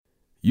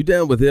You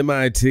down with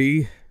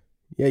MIT?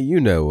 Yeah,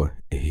 you know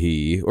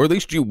he, or at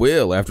least you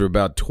will after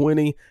about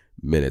 20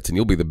 minutes, and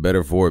you'll be the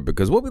better for it,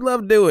 because what we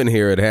love doing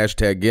here at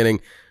Hashtag Getting,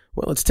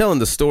 well, it's telling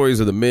the stories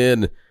of the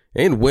men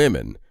and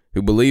women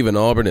who believe in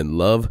Auburn and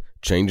love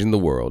changing the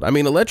world. I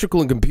mean,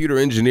 electrical and computer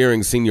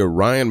engineering senior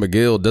Ryan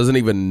McGill doesn't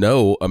even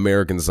know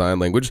American Sign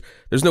Language.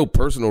 There's no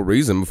personal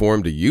reason for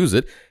him to use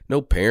it.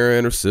 No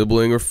parent or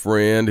sibling or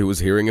friend who is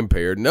hearing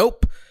impaired.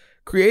 Nope.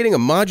 Creating a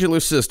modular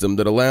system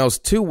that allows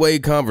two-way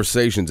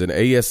conversations in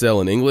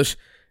ASL and English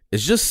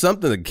is just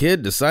something the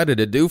kid decided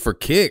to do for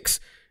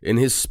kicks in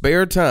his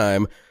spare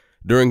time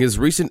during his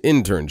recent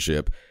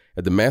internship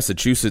at the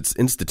Massachusetts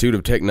Institute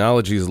of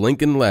Technology's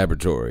Lincoln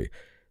Laboratory.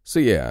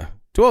 So yeah,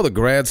 to all the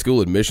grad school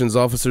admissions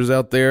officers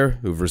out there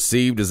who've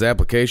received his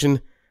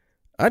application,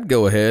 I'd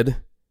go ahead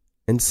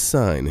and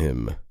sign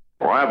him.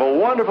 Well, I have a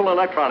wonderful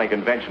electronic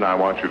invention I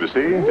want you to see.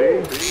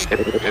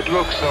 It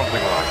looks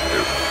something like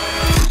this.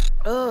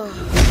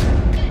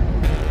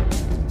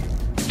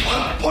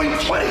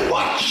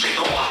 1.21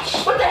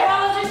 gigawatts. What the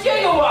hell is a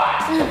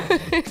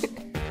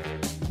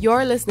gigawatt?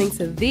 You're listening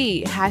to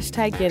the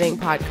Hashtag Getting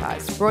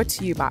podcast, brought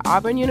to you by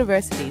Auburn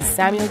University's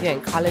Samuel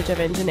Ginn College of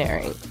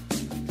Engineering.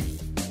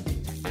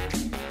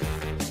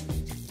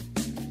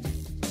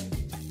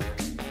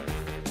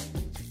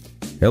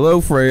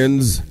 Hello,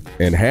 friends,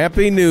 and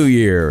Happy New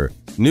Year.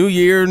 New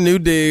year, new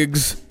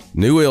digs,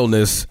 new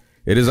illness.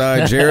 It is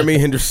I, Jeremy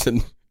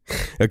Henderson,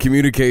 a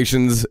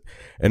communications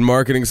and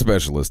marketing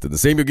specialist at the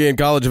Samuel Ginn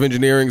College of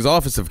Engineering's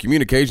Office of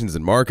Communications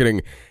and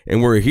Marketing,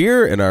 and we're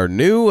here in our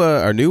new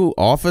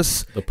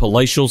office, the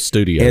Palatial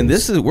Studios. And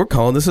we're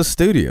calling this a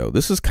studio.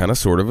 This is kind of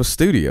sort of a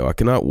studio. I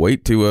cannot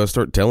wait to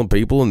start telling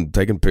people and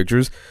taking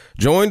pictures.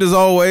 Joined as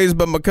always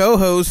by my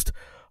co-host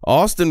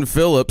Austin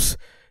Phillips,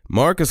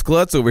 Marcus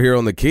Klutz over here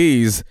on the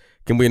keys.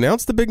 Can we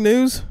announce the big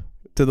news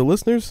to the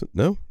listeners?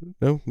 No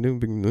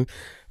big news.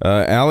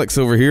 Alex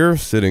over here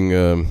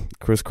sitting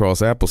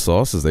crisscross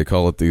applesauce, as they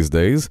call it these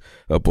days,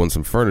 up on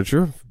some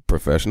furniture,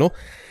 professional.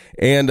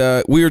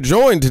 And we are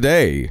joined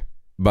today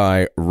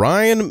by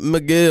Ryan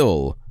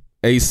McGill,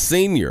 a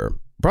senior,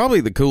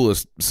 probably the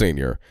coolest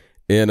senior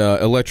in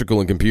electrical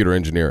and computer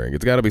engineering.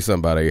 It's got to be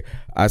somebody.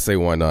 I say,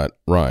 why not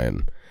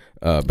Ryan?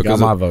 Because got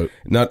my vote.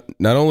 Not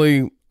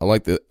only I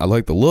like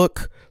the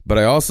look, but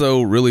I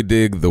also really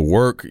dig the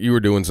work. You were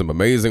doing some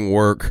amazing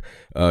work.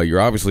 You're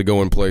obviously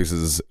going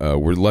places.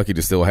 We're lucky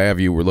to still have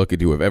you. We're lucky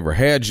to have ever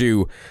had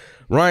you.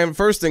 Ryan,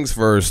 first things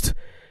first,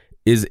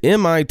 is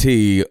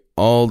MIT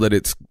all that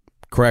it's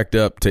cracked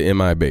up to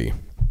MIB?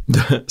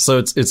 So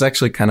it's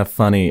actually kind of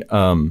funny.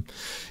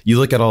 You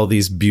look at all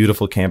these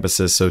beautiful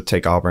campuses. So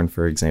take Auburn,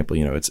 for example.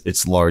 You know,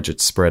 it's large,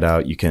 it's spread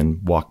out. You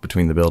can walk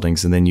between the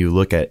buildings. And then you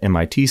look at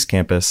MIT's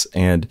campus,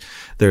 and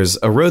there's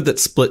a road that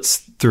splits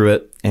through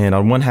it. And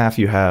on one half,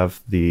 you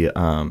have the,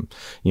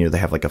 they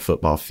have like a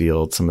football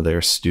field, some of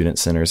their student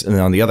centers. And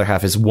then on the other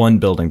half is one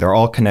building. They're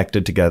all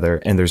connected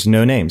together, and there's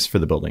no names for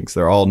the buildings.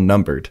 They're all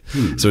numbered.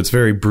 So it's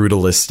very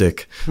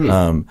brutalistic,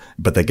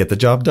 but they get the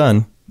job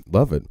done.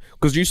 Love it,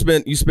 because you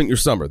spent your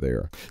summer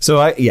there.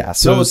 So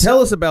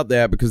tell us about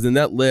that, because then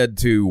that led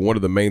to one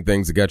of the main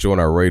things that got you on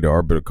our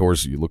radar. But of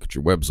course, you look at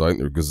your website,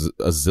 and there's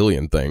a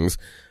zillion things.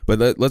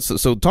 But let's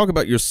talk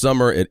about your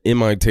summer at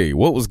MIT.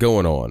 What was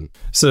going on?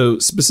 So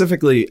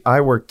specifically,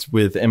 I worked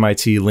with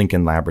MIT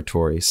Lincoln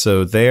Laboratory.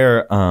 So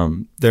they're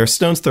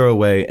stone's throw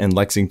away in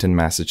Lexington,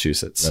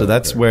 Massachusetts. So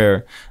that's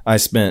where I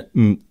spent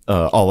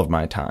all of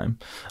my time.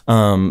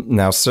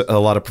 Now, a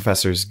lot of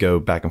professors go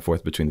back and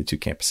forth between the two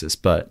campuses.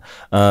 But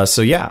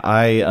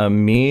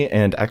me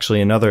and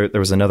actually there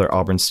was another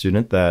Auburn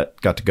student that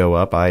got to go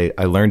up. I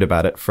learned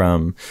about it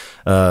from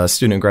a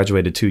student who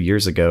graduated 2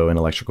 years ago in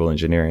electrical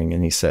engineering.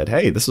 And he said,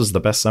 "Hey, this was the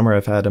best summer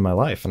I've had in my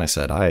life." And I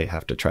said, I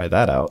have to try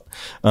that out.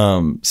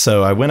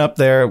 So I went up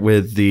there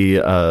with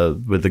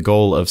the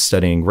goal of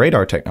studying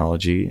radar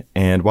technology.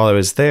 And while I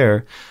was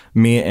there,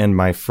 me and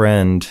my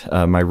friend,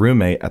 my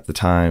roommate at the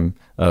time,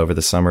 over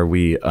the summer,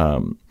 we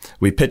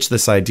pitched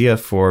this idea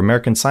for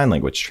American Sign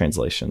Language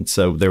translation.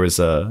 So there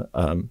was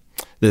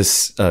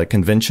this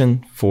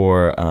convention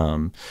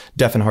for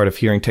deaf and hard of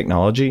hearing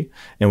technology,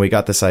 and we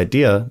got this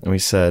idea, and we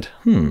said,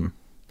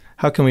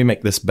 how can we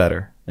make this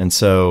better? And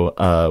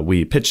so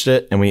we pitched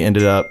it, and we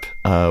ended up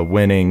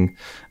winning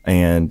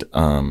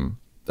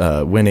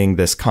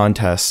this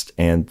contest,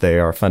 and they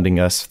are funding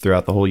us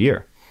throughout the whole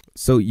year.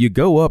 So you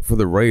go up for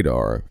the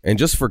radar, and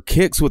just for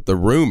kicks with the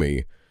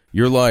roomie,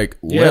 you're like,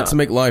 let's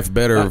make life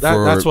better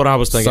for that's what I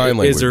was thinking. Sign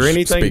language Is there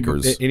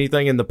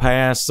anything in the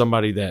past,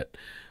 somebody that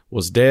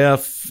was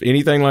deaf,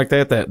 anything like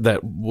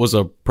that was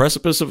a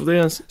precipice of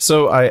this?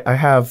 So I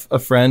have a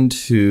friend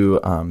who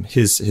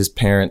his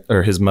parent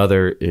or his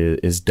mother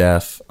is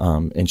deaf,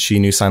 and she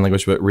knew sign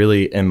language, but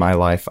really in my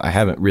life I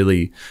didn't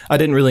really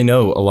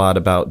know a lot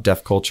about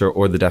deaf culture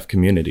or the deaf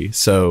community.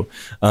 So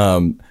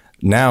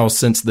now,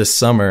 since this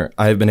summer,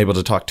 I've been able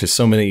to talk to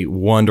so many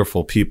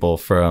wonderful people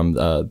from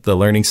the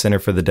Learning Center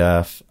for the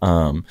Deaf,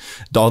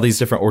 all these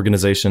different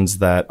organizations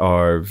that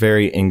are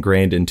very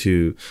ingrained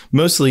into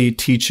mostly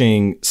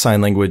teaching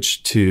sign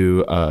language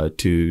to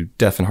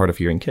deaf and hard of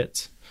hearing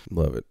kids.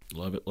 Love it.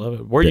 Love it. Love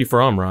it. Where are you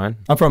from, Ryan?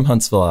 I'm from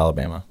Huntsville,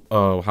 Alabama.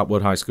 Oh,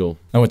 what high school?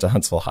 I went to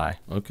Huntsville High.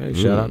 Okay,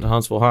 shout out to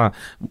Huntsville High.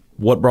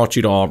 What brought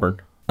you to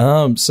Auburn?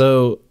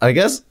 So I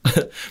guess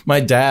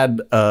my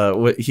dad,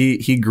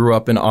 he grew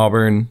up in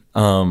Auburn.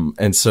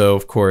 And so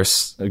of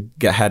course I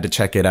had to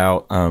check it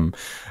out.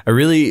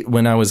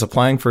 When I was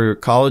applying for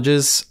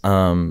colleges,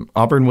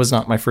 Auburn was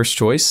not my first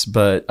choice,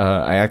 but,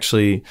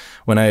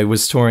 when I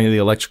was touring the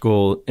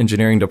electrical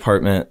engineering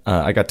department,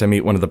 I got to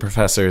meet one of the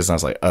professors and I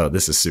was like, oh,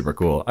 this is super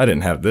cool. I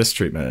didn't have this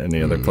treatment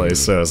any other place.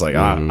 So I was like,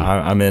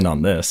 I'm in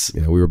on this.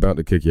 Yeah, we were about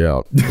to kick you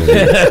out.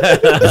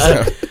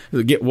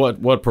 Get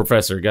what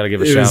professor? Got to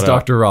give a It shout was out.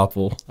 Dr.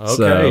 Roppel.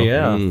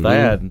 Okay,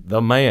 Thad,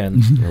 the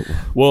man.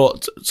 Well,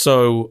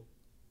 so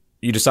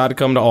you decided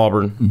to come to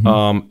Auburn.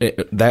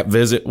 That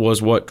visit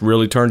was what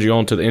really turned you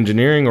on to the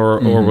engineering, or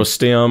was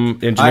STEM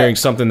engineering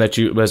something that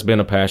has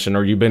been a passion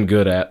or you've been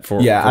good at for?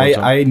 Yeah, for a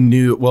time? I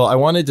knew. Well, I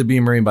wanted to be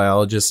a marine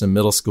biologist in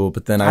middle school,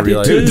 but then I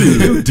realized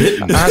You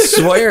didn't. I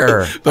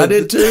swear, I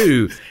did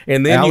too.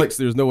 And then Alex,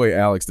 there's no way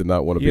Alex did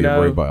not want to be a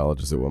marine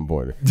biologist at one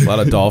point. A lot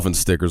of dolphin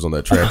stickers on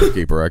that tractor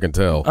keeper, I can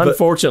tell.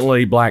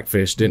 unfortunately,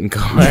 Blackfish didn't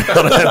come out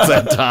at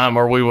that time,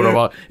 or it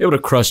would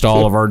have crushed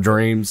all of our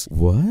dreams.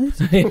 What?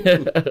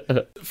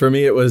 for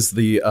me, it was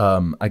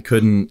I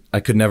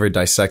could never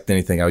dissect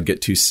anything. I would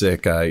get too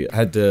sick. I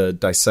had to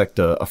dissect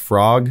a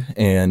frog,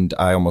 and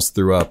I almost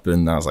threw up.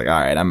 And I was like, all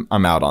right,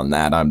 I'm out on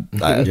that.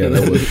 Yeah,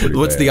 that was pretty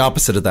What's bad. the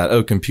opposite of that?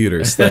 Oh,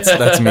 computers.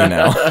 That's me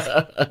now.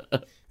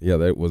 Yeah,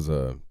 that was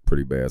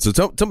pretty bad. So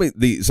tell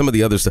me some of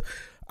the other stuff.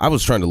 I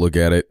was trying to look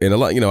at it, and a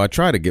lot, I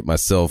try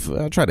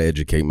to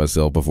educate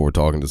myself before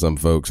talking to some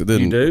folks. It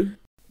You didn't.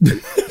 do?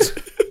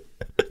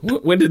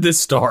 When did this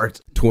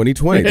start?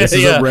 2020. This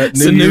is Yeah, a it's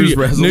New Year's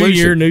resolution. New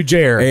Year, new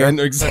Jared. And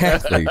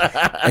exactly.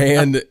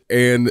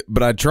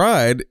 But I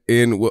tried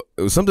in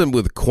something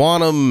with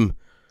quantum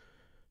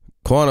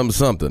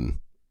something.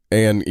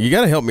 And you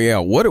got to help me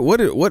out. What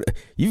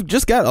you've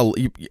just got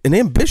an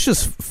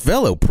ambitious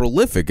fellow,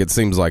 prolific, it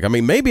seems like. I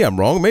mean, maybe I'm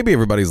wrong. Maybe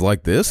everybody's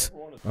like this.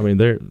 I mean,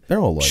 they're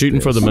all like shooting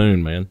for this. the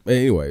moon, man.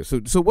 Anyway,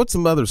 so what's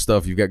some other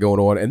stuff you've got going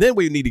on? And then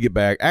we need to get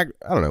back. I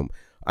don't know.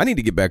 I need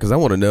to get back because I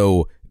want to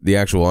know the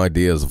actual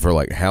ideas for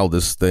like how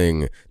this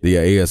thing, the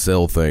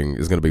ASL thing,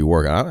 is going to be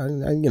working.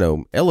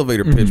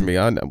 Elevator pitch me.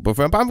 But if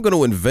I'm going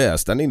to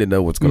invest, I need to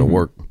know what's going to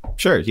work.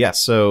 Sure. Yeah.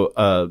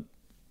 So,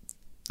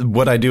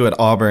 what I do at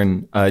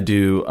Auburn,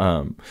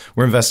 we're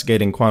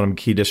investigating quantum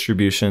key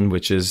distribution,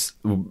 which is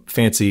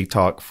fancy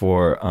talk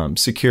for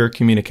secure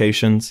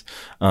communications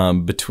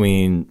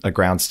between a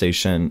ground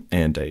station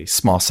and a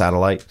small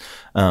satellite.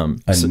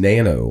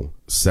 Nano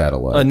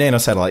satellite. A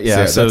nanosatellite,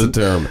 yeah. Yeah, So that's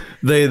a term.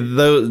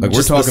 We're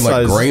We're talking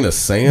like grain of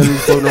sand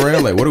floating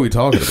around. Like, what are we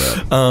talking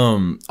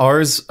about?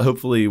 Ours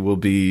hopefully will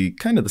be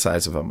kind of the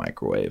size of a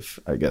microwave,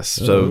 I guess.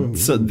 So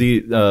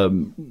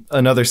the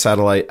another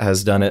satellite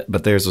has done it,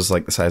 but theirs was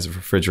like the size of a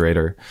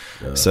refrigerator.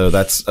 So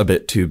that's a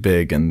bit too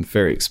big and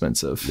very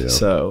expensive. Yeah.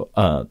 So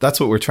that's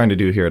what we're trying to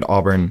do here at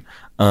Auburn.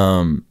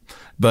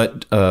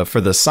 But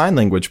for the sign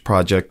language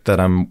project that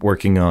I'm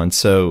working on,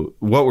 so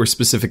what we're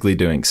specifically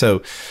doing.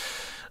 So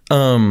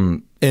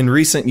in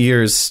recent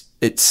years,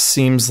 it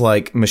seems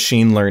like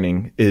machine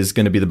learning is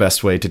going to be the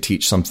best way to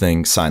teach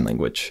something sign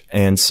language.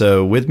 And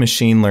so with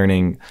machine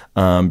learning,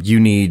 you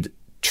need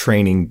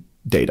training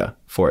data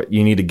for it.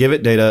 You need to give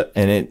it data,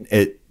 and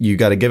you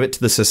got to give it to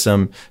the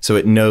system so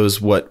it knows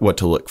what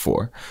to look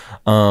for.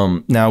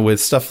 Now with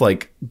stuff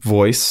like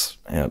voice,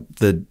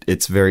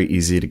 it's very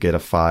easy to get a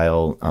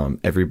file.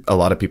 A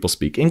lot of people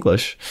speak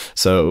English,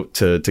 so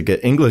to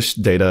get English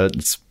data,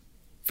 it's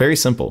very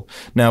simple.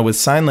 Now with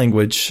sign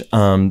language,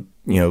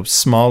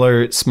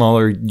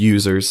 smaller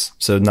users,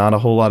 so not a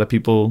whole lot of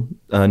people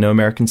know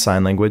American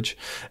Sign Language.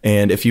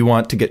 And if you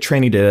want to get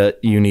training data,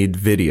 you need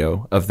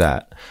video of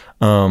that.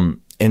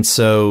 And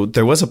so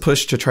there was a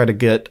push to try to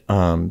get,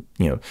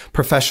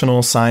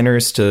 professional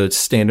signers to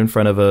stand in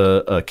front of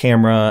a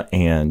camera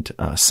and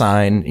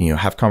sign,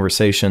 have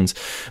conversations.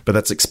 But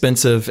that's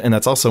expensive, and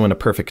that's also in a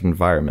perfect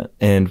environment.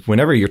 And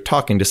whenever you're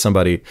talking to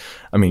somebody,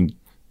 I mean,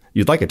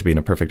 you'd like it to be in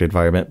a perfect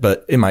environment,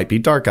 but it might be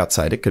dark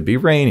outside. It could be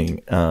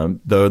raining.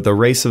 The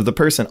race of the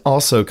person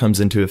also comes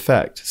into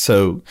effect.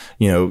 So,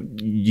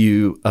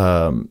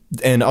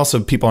 and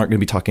also people aren't going to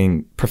be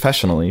talking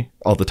professionally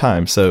all the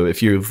time. So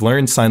if you've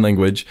learned sign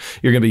language,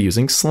 you're going to be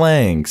using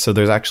slang. So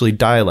there's actually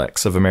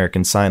dialects of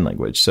American Sign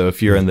Language. So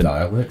if you're in the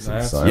dialects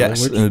of sign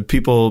yes, language?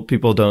 people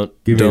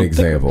don't Give me an don't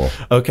example.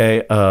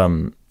 Okay.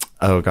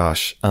 Oh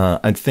gosh.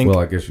 I think. Well,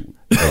 I guess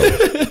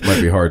it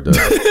might be hard to.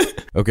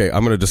 Okay,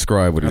 I'm going to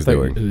describe what he's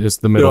doing. It's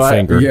the middle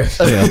finger. Yeah.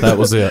 Yeah, that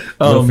was it.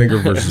 Middle finger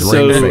versus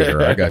ring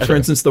finger. I got For you.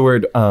 instance, the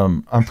word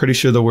I'm pretty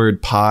sure the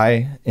word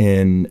pie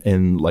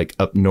in like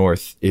up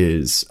north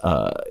is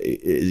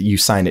you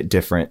sign it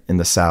different in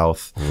the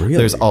South. Really?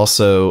 There's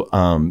also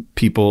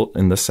people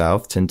in the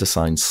South tend to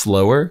sign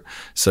slower,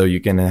 so you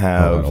can I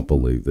have don't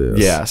believe this.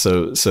 yeah.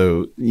 So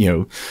you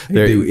know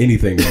They do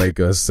anything to make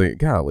us think,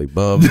 golly,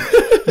 bub.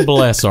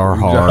 Bless our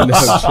hearts.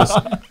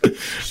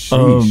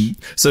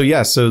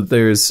 So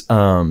there's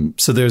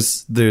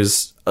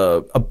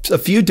a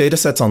few data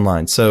sets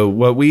online. So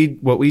what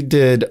we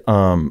did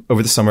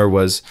over the summer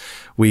was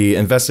we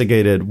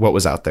investigated what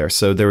was out there.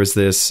 So there was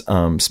this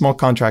small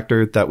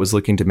contractor that was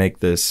looking to make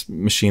this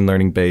machine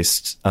learning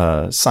based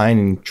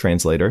sign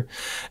translator,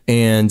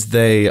 and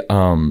they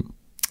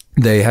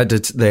had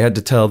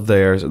to tell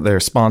their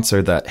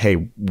sponsor that,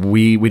 hey,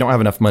 we don't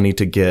have enough money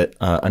to get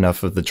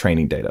enough of the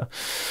training data.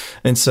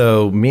 And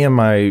so me and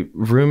my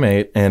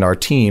roommate and our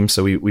team,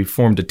 so we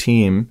formed a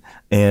team,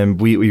 and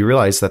we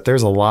realized that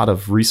there's a lot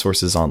of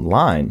resources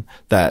online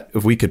that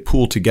if we could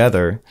pool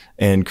together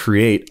and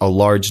create a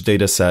large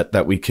data set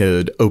that we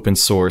could open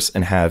source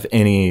and have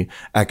any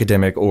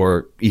academic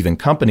or even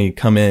company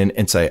come in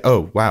and say,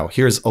 oh, wow,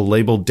 here's a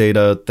labeled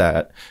data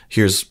that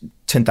here's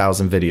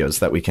 10,000 videos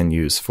that we can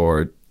use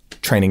for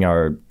training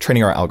our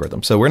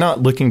algorithm. So we're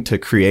not looking to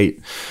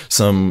create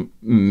some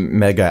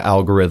mega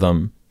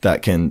algorithm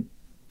that can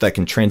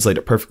translate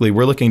it perfectly.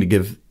 We're looking to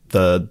give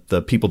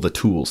the people the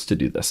tools to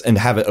do this and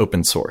have it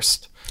open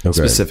sourced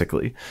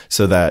specifically,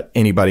 so that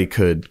anybody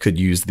could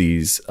use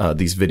these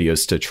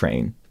videos to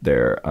train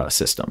their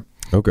system.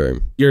 Okay.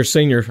 You're a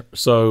senior,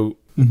 so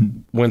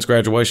when's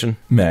graduation?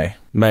 May.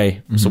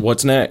 So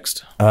what's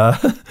next?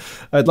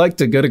 I'd like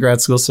to go to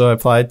grad school, so I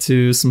applied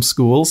to some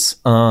schools.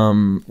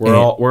 Where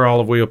all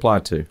have we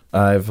applied to?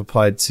 I've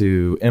applied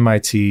to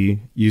MIT,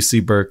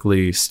 UC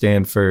Berkeley,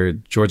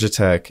 Stanford, Georgia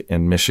Tech,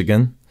 and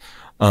Michigan.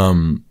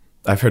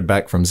 I've heard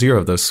back from 0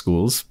 of those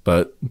schools,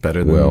 but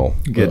better than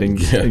getting.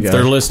 If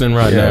they're listening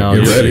right now,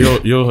 get ready.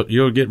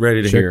 you'll get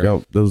ready to Check hear.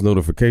 out those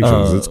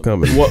notifications. It's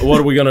coming. What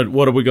are we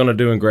gonna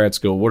do in grad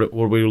school? What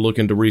are we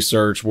looking to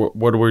research?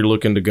 What are we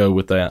looking to go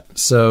with that?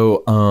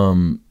 So,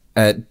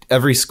 at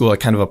every school, I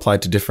kind of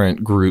applied to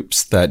different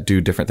groups that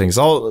do different things.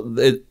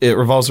 It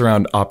revolves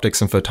around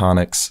optics and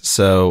photonics.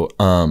 So,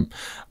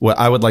 what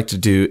I would like to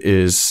do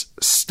is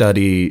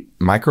study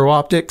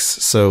micro-optics.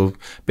 So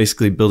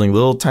basically building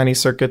little tiny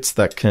circuits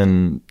that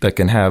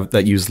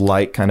use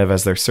light kind of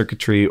as their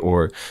circuitry,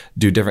 or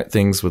do different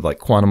things with like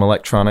quantum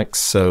electronics.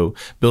 So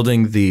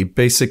building the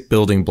basic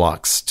building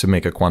blocks to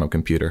make a quantum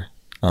computer,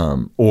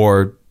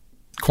 or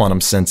quantum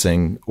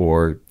sensing,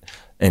 or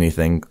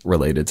anything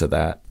related to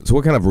that. So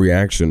what kind of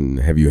reaction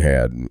have you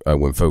had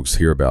when folks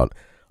hear about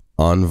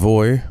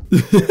Envoy?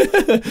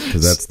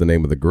 Because that's the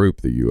name of the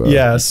group that you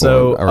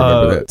so I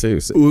remember that too.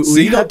 So,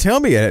 see, don't tell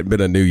me it hadn't been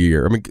a new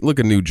year. I mean, look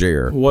at New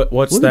Jer.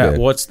 What's Look that? at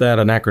What's that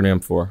an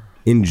acronym for?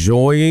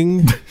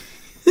 Enjoying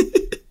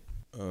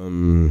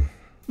Dun,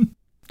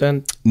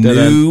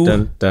 New-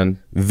 dun, dun.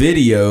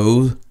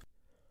 video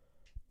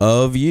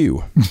of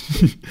you.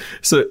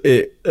 So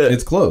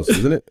It's close,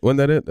 isn't it? Wasn't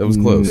that it? That was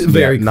close.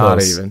 very Yeah, not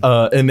close. even.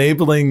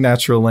 Enabling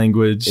natural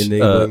language,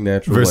 Enabling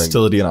natural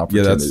versatility and Yeah,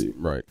 opportunity. that's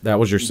right. That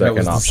was your That second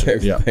was the option.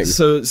 second Yeah. thing.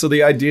 So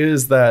the idea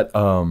is that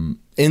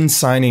in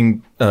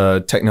signing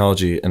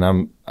technology, and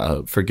I'm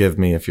forgive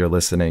me if you're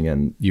listening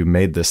and you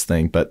made this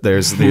thing, but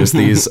there's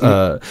these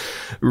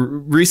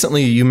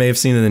recently you may have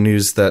seen in the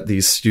news that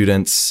these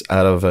students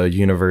out of a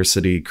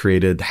university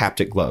created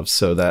haptic gloves,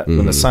 so that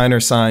when the signer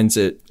signs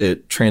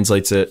it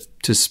translates it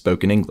to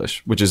spoken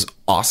English, which is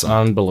awesome.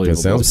 Unbelievable.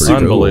 That sounds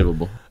pretty cool.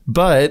 Unbelievable.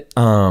 But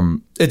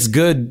it's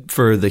good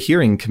for the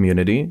hearing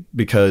community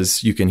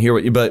because you can hear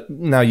what you. But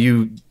now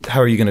how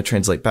are you going to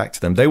translate back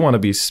to them? They want to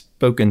be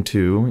spoken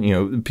to. You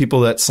know,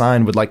 people that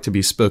sign would like to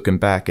be spoken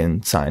back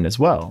and sign as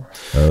well.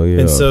 Oh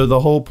yeah. And so the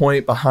whole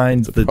point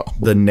behind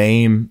the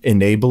name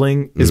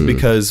enabling is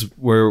because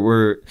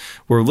we're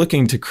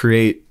looking to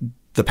create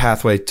the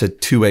pathway to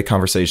two-way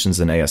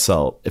conversations in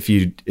ASL if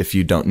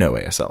you don't know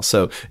ASL.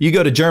 So you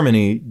go to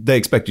Germany, they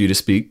expect you to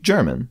speak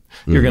German.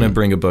 You're going to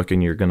bring a book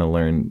and you're going to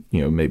learn,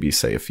 maybe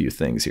say a few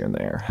things here and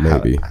there.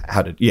 Maybe.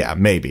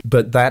 Maybe.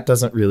 But that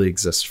doesn't really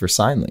exist for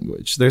sign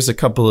language. There's a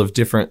couple of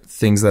different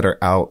things that are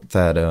out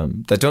that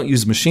don't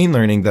use machine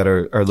learning that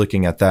are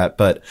looking at that.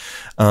 But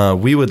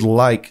we would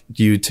like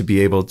you to be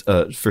able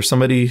to, for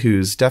somebody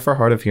who's deaf or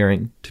hard of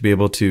hearing, to be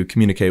able to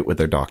communicate with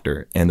their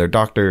doctor. And their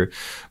doctor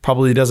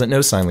probably doesn't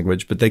know sign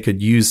language, but they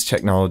could use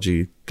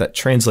technology that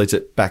translates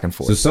it back and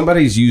forth. So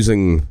somebody's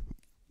using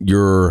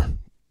your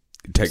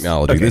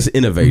technology, this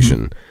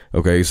innovation.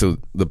 Okay, so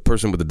the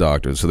person with the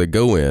doctor, so they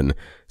go in.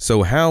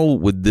 So how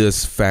would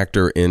this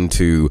factor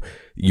into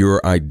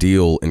your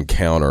ideal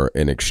encounter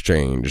and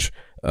exchange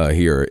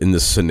here in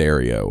this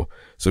scenario?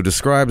 So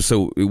describe.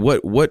 So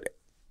what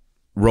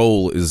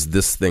role is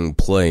this thing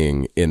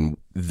playing in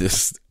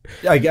this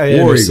I War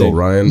Eagle, understand.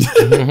 Ryan.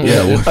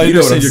 Yeah, well, you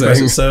know what I'm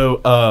saying.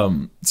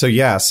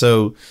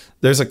 So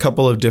there's a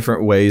couple of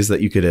different ways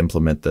that you could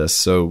implement this.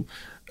 So,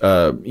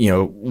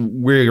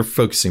 we're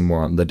focusing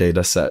more on the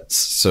data sets.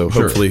 So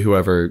hopefully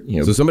whoever,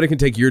 So somebody can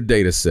take your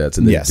data sets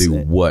and then Yes. do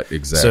what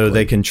exactly? so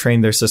they can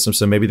train their system.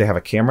 So maybe they have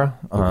a camera.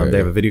 Okay. They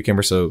have a video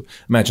camera. So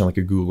imagine like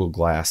a Google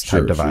Glass type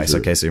Sure, device. sure.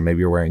 Okay, so maybe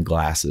you're wearing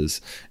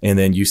glasses, and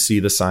then you see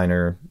the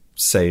signer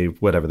say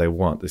whatever they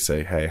want. They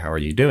say, "Hey, how are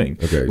you doing?"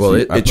 Okay, Well, so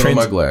it I put on trans-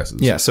 my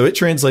glasses. Yeah, so it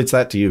translates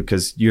that to you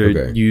because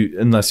Okay.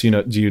 unless you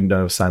know, do you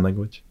know sign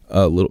language?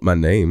 My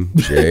name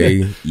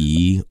JEREM.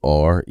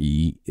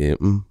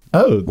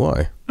 Oh,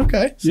 Why?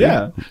 okay,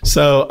 yeah.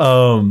 So,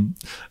 You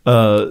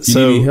need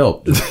any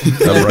help?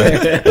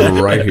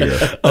 I'm right here.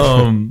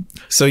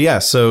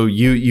 So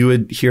you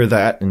would hear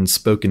that in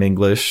spoken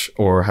English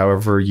or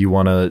however you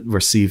want to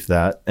receive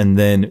that, and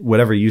then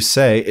whatever you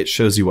say, it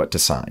shows you what to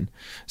sign.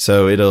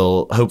 So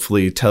it'll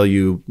hopefully tell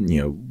you,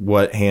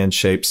 what hand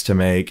shapes to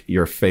make,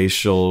 your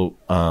facial,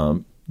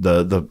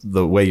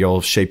 the way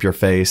you'll shape your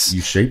face.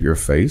 You shape your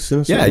face in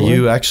a Yeah, certain way?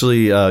 you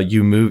actually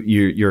you move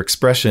your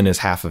expression is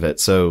half of it.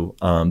 So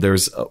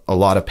there's a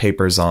lot of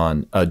papers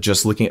on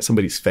just looking at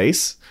somebody's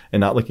face and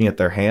not looking at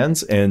their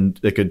hands, and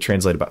it could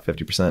translate about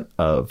 50%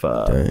 of.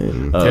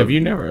 Have you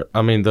never?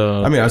 I mean,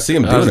 I see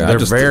them doing it. They're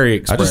very I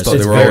expressive. just thought they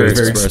It's were very always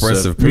very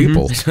expressive. expressive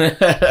people.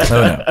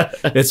 Oh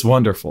no, it's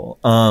wonderful.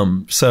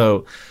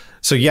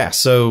 So yeah,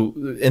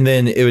 and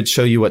then it would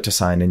show you what to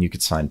sign, and you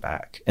could sign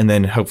back, and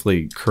then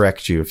hopefully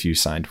correct you if you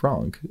signed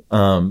wrong.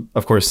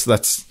 Of course,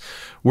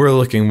 we're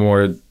looking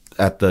more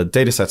at the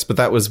data sets, but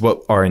that was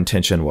what our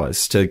intention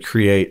was, to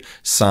create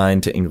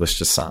sign to English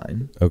to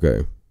sign,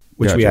 Okay.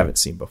 which we Gotcha. haven't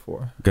seen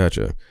before.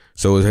 Gotcha.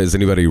 So has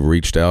anybody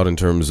reached out in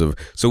terms of,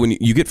 so when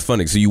you get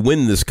funding, so you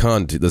win this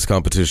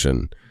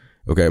competition.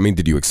 Okay. I mean,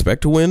 did you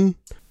expect to win?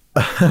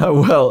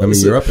 Well, I mean,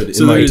 you're up at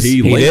so MIT.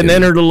 He Lincoln. didn't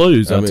enter to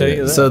lose. I'll mean, tell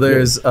you that. So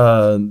there's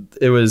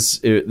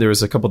there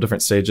was a couple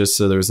different stages.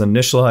 So there was an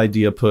initial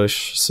idea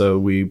push. So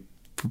we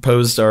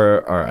proposed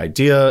our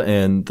idea,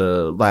 and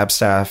the lab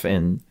staff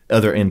and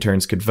other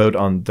interns could vote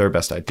on their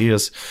best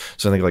ideas.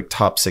 So I think like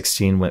top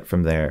 16 went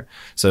from there.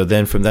 So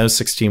then from those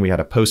 16, we had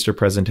a poster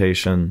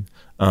presentation.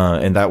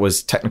 And that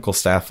was technical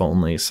staff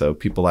only. So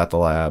people at the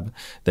lab,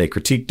 they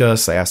critiqued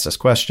us, they asked us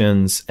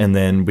questions, and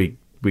then we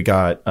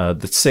got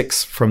the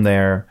 6 from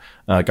there,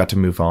 got to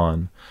move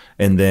on.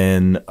 And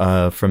then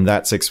from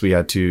that 6, we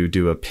had to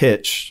do a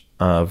pitch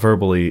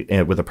verbally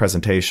with a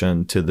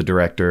presentation to the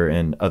director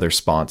and other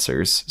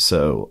sponsors.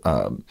 So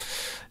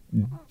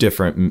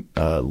different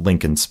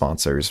Lincoln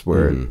sponsors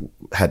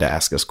had to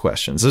ask us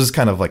questions. This is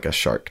kind of like a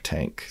Shark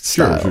Tank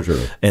style.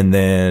 Sure. And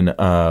then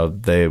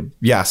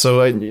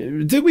So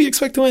did we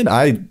expect to win?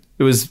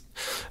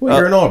 Well,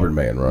 you're an Auburn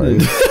man,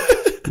 right?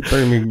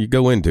 I mean, you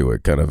go into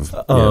it kind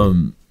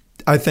of.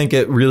 I think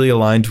it really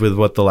aligned with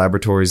what the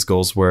laboratory's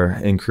goals were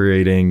in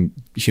creating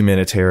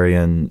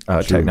humanitarian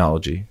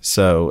technology.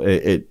 So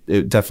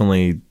it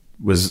definitely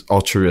was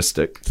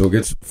altruistic. So it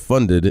gets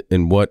funded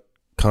in what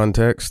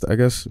context, I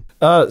guess?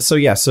 So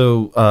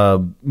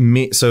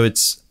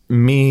it's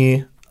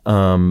me,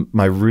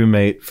 my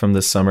roommate from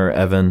this summer,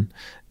 Evan,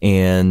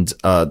 and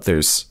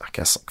there's, I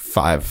guess, like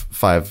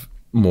five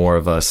more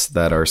of us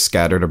that are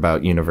scattered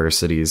about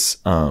universities.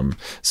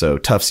 So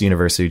Tufts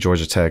University,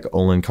 Georgia Tech,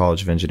 Olin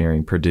College of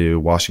Engineering, Purdue,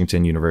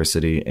 Washington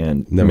University,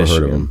 and Never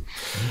Michigan.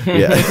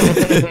 heard of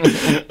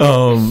them.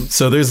 Yeah.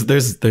 So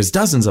there's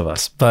dozens of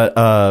us,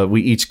 but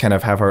we each kind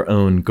of have our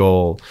own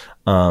goal.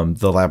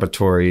 The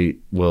laboratory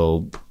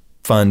will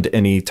fund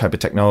any type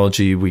of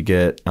technology we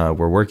get.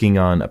 We're working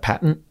on a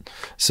patent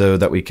so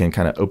that we can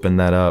kind of open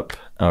that up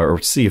or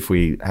see if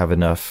we have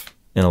enough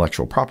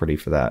intellectual property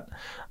for that.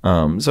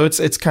 So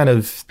it's kind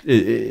of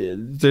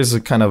there's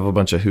a kind of a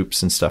bunch of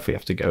hoops and stuff we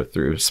have to go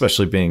through,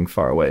 especially being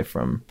far away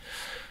from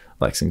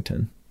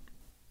Lexington.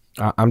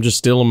 I'm just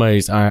still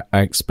amazed. I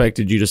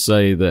expected you to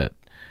say that,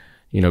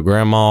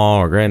 grandma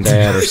or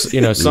granddad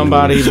or,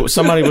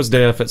 somebody was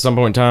deaf at some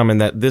point in time,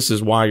 and that this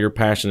is why you're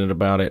passionate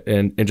about it.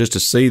 And just to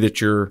see that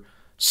you're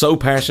so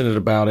passionate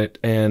about it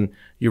and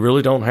you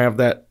really don't have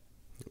that.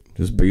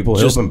 Just people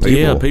helping people.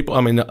 Yeah, people.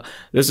 I mean,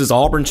 this is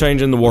Auburn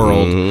changing the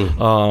world.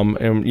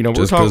 And we're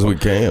Just talking 'cause we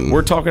can.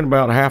 We're talking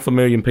about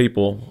 500,000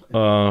 people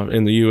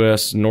in the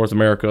U.S. and North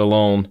America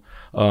alone.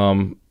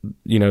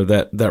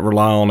 That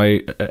rely on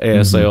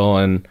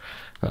ASL, and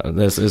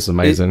this is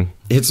amazing.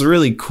 It's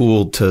really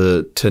cool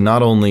to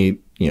not only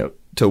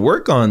to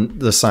work on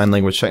the sign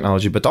language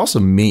technology, but to also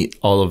meet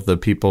all of the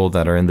people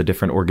that are in the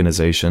different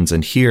organizations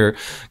and hear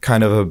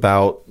kind of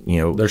about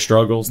Their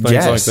struggles,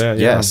 things like that.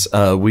 Yeah. Yes.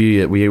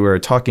 We were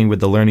talking with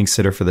the Learning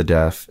Center for the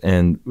Deaf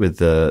and with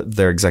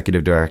their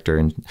executive director,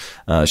 and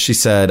she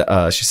said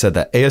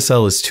that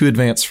ASL is too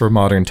advanced for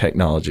modern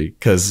technology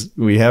because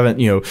we haven't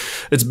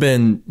it's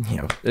been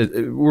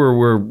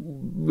we're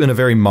in a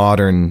very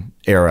modern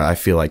era, I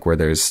feel like, where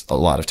there's a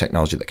lot of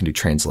technology that can do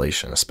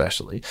translation,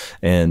 especially,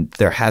 and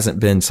there hasn't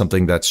been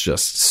something that's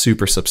just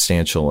super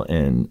substantial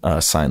in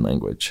sign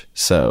language.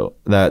 So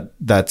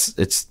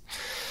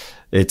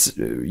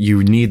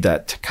you need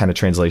that kind of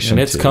translation. And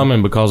it's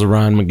coming because of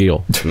Ryan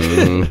McGill.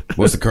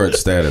 What's the current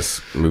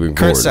status moving Current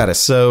forward? status.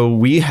 So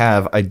we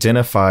have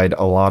identified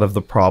a lot of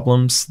the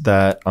problems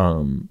that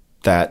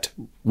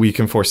we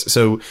can force.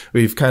 So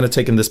we've kind of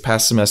taken this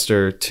past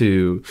semester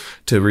to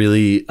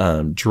really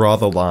draw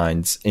the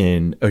lines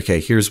in, okay,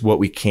 here's what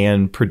we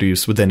can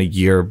produce within a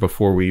year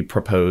before we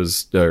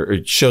propose or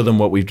show them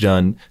what we've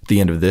done at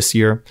the end of this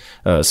year,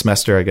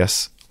 semester, I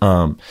guess.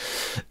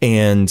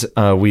 And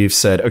we've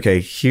said, okay,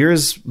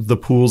 here's the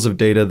pools of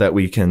data that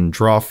we can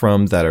draw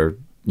from that are,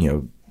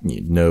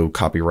 no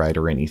copyright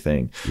or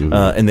anything.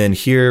 And then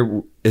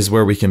here is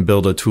where we can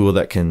build a tool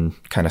that can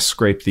kind of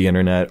scrape the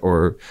internet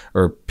or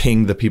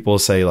ping the people,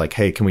 say like,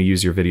 hey, can we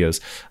use your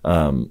videos?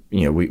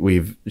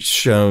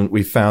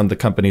 We've found the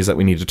companies that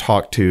we need to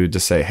talk to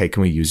say, hey,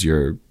 can we use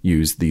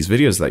these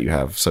videos that you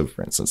have? So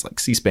for instance, like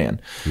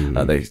C-SPAN,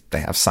 they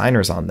have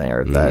signers on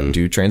there that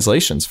do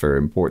translations for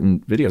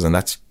important videos, and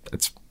that's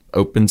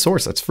open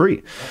source. That's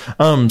free.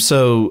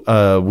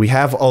 So we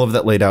have all of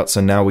that laid out. So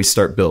now we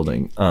start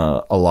building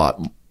a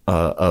lot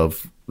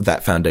of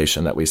that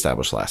foundation that we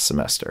established last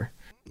semester.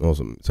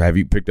 Awesome. So have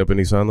you picked up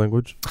any sign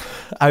language?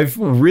 I've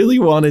really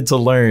wanted to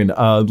learn.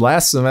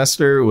 Last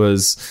semester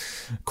was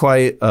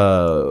quite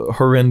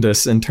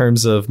horrendous in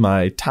terms of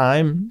my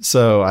time.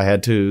 So I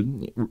had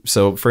to,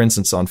 for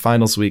instance, on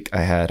finals week,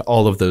 I had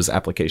all of those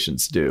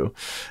applications due.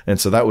 And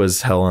so that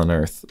was hell on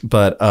earth.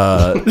 But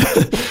I'm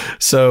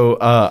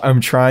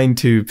trying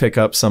to pick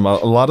up a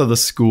lot of the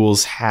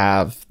schools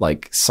have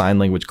like sign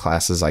language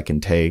classes I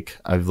can take.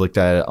 I've looked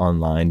at it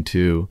online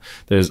too.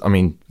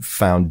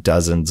 Found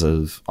dozens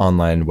of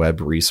online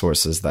web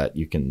resources that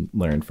you can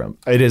learn from.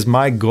 It is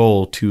my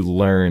goal to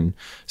learn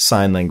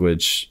sign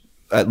language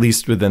at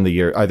least within the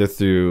year, either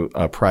through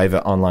a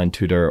private online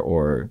tutor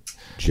or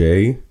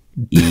JEREMY.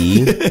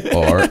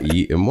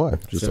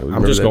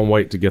 I'm just going to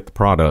wait to get the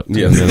product.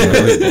 Yeah.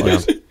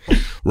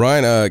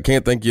 Ryan,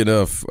 can't thank you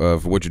enough for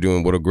what you're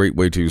doing. What a great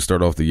way to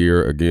start off the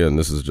year. Again,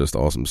 this is just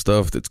awesome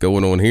stuff that's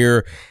going on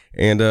here,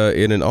 and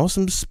in an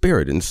awesome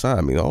spirit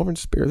inside. Auburn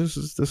spirit. This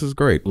is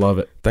great. Love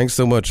it. Thanks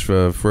so much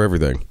for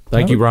everything.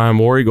 Thank you, Ryan.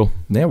 War Eagle.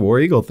 Yeah, War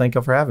Eagle. Thank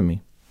you for having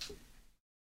me.